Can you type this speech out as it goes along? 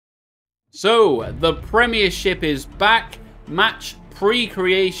So, the Premiership is back. Match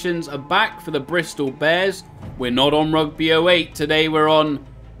pre-creations are back for the Bristol Bears. We're not on Rugby 08. Today we're on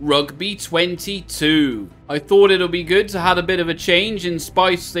Rugby 22. I thought it'll be good to have a bit of a change and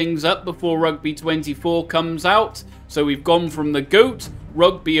spice things up before Rugby 24 comes out. So we've gone from the GOAT,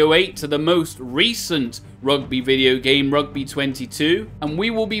 Rugby 08, to the most recent rugby video game, Rugby 22. And we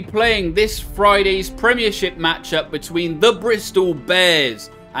will be playing this Friday's Premiership matchup between the Bristol Bears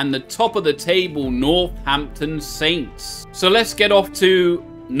and the top of the table Northampton Saints. So let's get off to,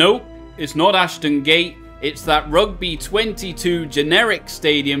 nope, it's not Ashton Gate. It's that Rugby 22 generic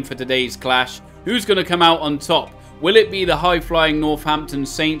stadium for today's clash. Who's going to come out on top? Will it be the high-flying Northampton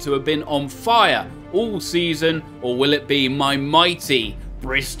Saints who have been on fire all season, or will it be my mighty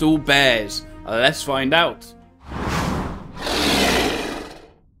Bristol Bears? Let's find out.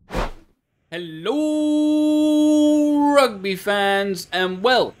 Hello, rugby fans, and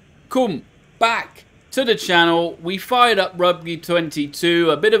welcome back to the channel. We fired up Rugby 22,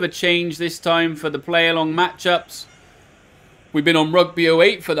 a bit of a change this time for the play-along matchups. We've been on Rugby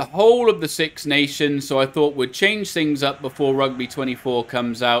 08 for the whole of the Six Nations, so I thought we'd change things up before Rugby 24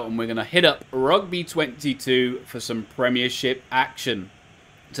 comes out, and we're going to hit up Rugby 22 for some Premiership action.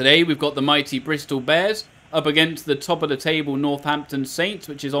 Today we've got the mighty Bristol Bears up against the top of the table Northampton Saints,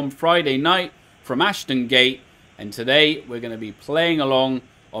 which is on Friday night from Ashton Gate, and today we're going to be playing along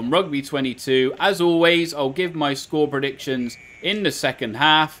on Rugby 22. As always, I'll give my score predictions in the second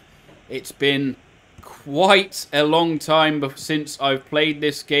half. It's been quite a long time since I've played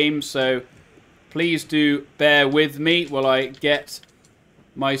this game, so please do bear with me while I get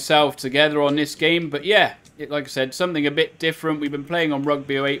myself together on this game. But yeah, like I said, something a bit different. We've been playing on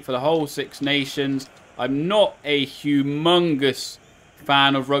Rugby 08 for the whole Six Nations. I'm not a humongous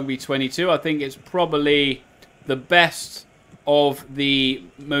fan of Rugby 22. I think it's probably the best of the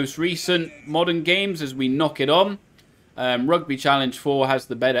most recent modern games as we knock it on. Rugby Challenge 4 has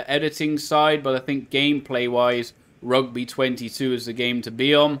the better editing side, but I think gameplay-wise, Rugby 22 is the game to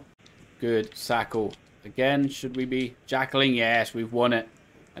be on. Good tackle. Again, should we be jackling? Yes, we've won it.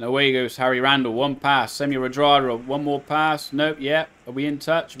 And away goes Harry Randall. One pass. Semi Radradra. One more pass. Nope, yeah. Are we in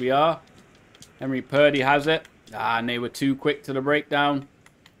touch? We are. Henry Purdy has it. And they were too quick to the breakdown.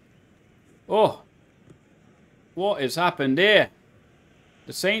 Oh. What has happened here?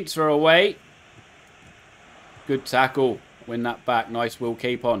 The Saints are away. Good tackle. Win that back. Nice Will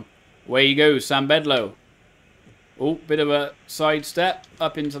Capon. Away he goes, Sam Bedlow. Oh, bit of a sidestep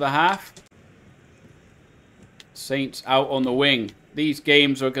up into the half. Saints out on the wing. These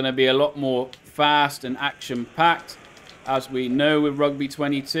games are going to be a lot more fast and action-packed. As we know with Rugby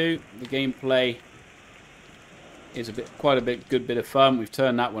 22, the gameplay is quite a good bit of fun. We've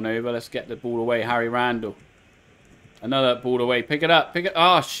turned that one over. Let's get the ball away. Harry Randall. Another ball away. Pick it up. Pick it.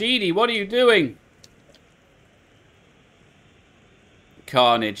 Ah, Sheedy, what are you doing?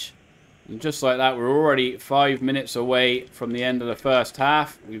 Carnage. And just like that, we're already 5 minutes away from the end of the first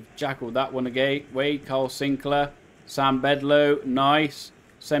half. We've jackled that one again. Wade, Carl Sinclair, Sam Bedlow, nice.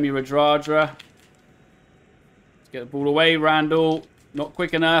 Semi Radradra. Let's get the ball away, Randall. Not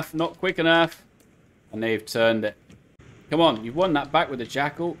quick enough, not quick enough. And they've turned it. Come on, you've won that back with a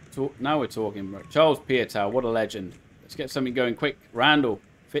jackal. Now we're talking. Charles Piatow, what a legend. Let's get something going quick. Randall,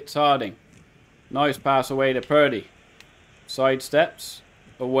 Fitzharding. Nice pass away to Purdy. Side steps.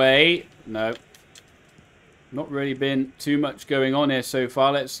 Away. No. Not really been too much going on here so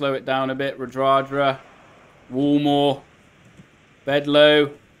far. Let's slow it down a bit. Radradra. Woolmore.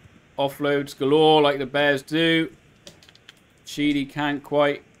 Bedlow. Offloads galore like the Bears do. Sheedy can't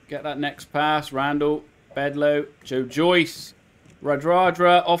quite get that next pass. Randall. Bedlow. Joe Joyce.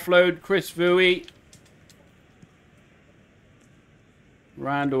 Radradra. Offload. Chris Vui.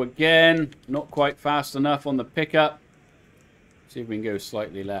 Randall again. Not quite fast enough on the pickup. See if we can go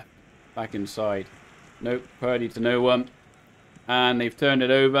slightly left. Back inside. Nope. Purdy to no one. And they've turned it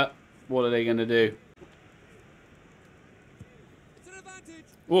over. What are they going to do?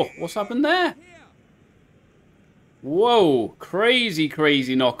 Oh, what's happened there? Whoa. Crazy,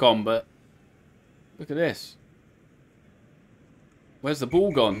 crazy knock on. But look at this. Where's the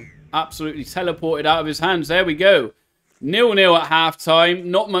ball gone? Absolutely teleported out of his hands. There we go. 0-0 at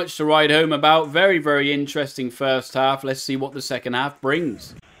half-time. Not much to write home about. Very, very interesting first half. Let's see what the second half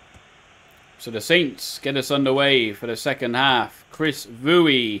brings. So the Saints get us underway for the second half. Chris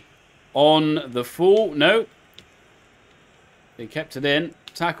Vui on the full. No. They kept it in.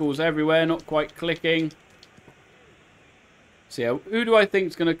 Tackles everywhere. Not quite clicking. So who do I think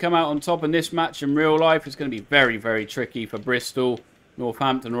is going to come out on top in this match in real life? It's going to be very, very tricky for Bristol.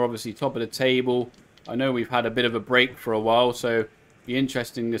 Northampton are obviously top of the table. I know we've had a bit of a break for a while, so it'll be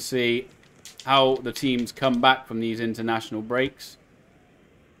interesting to see how the teams come back from these international breaks.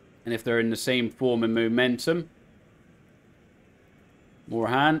 And if they're in the same form and momentum.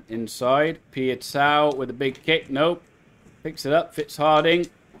 Moorhan inside. Pietau with a big kick. Nope. Picks it up. Fitzharding.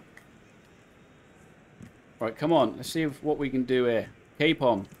 Right, come on. Let's see what we can do here.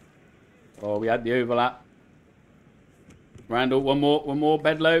 Capon. Oh, we had the overlap. Randall, one more.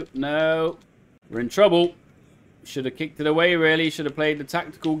 Bedlow. No. We're in trouble. Should have kicked it away, really. Should have played the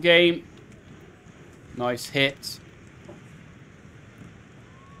tactical game. Nice hit.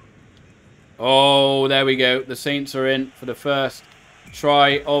 Oh, there we go. The Saints are in for the first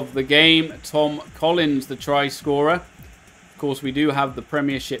try of the game. Tom Collins, the try scorer. Of course, we do have the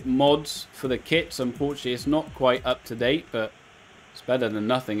Premiership mods for the kits. Unfortunately, it's not quite up to date, but it's better than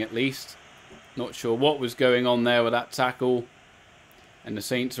nothing at least. Not sure what was going on there with that tackle. And the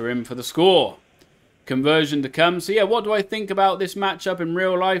Saints are in for the score. Conversion to come. So yeah, what do I think about this matchup in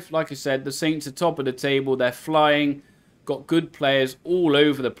real life? Like I said, the Saints are top of the table. They're flying. Got good players all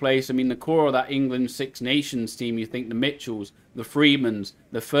over the place. I mean, the core of that England Six Nations team, you think the Mitchells, the Freemans,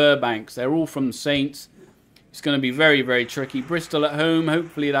 the Furbanks, they're all from the Saints. It's going to be very, very tricky. Bristol at home,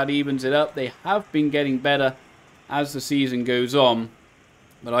 hopefully that evens it up. They have been getting better as the season goes on.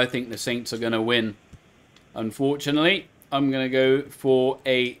 But I think the Saints are going to win. Unfortunately, I'm going to go for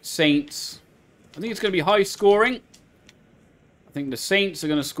a Saints. I think it's going to be high scoring. I think the Saints are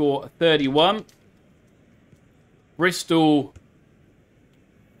going to score 31. Bristol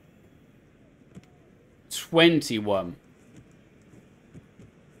 21.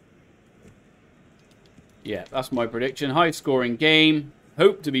 Yeah, that's my prediction. High scoring game.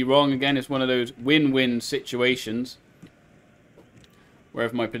 Hope to be wrong. Again, it's one of those win-win situations. Where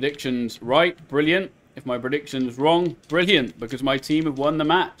if my prediction's right, brilliant. If my prediction's wrong, brilliant. Because my team have won the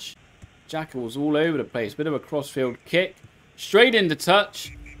match. Jackals all over the place. Bit of a crossfield kick. Straight into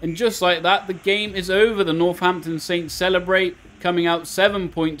touch. And just like that, the game is over. The Northampton Saints celebrate, coming out 7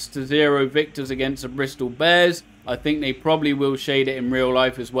 points to 0 victors against the Bristol Bears. I think they probably will shade it in real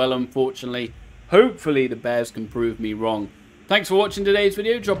life as well, unfortunately. Hopefully the Bears can prove me wrong. Thanks for watching today's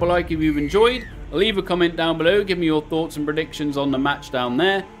video. Drop a like if you've enjoyed. Leave a comment down below. Give me your thoughts and predictions on the match down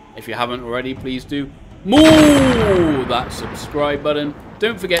there. If you haven't already, please do more that subscribe button.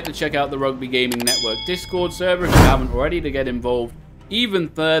 Don't forget to check out the Rugby Gaming Network Discord server if you haven't already to get involved even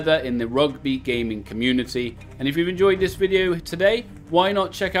further in the rugby gaming community. And if you've enjoyed this video today, why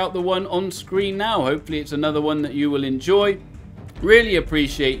not check out the one on screen now? Hopefully it's another one that you will enjoy. Really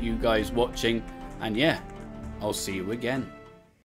appreciate you guys watching. And yeah, I'll see you again.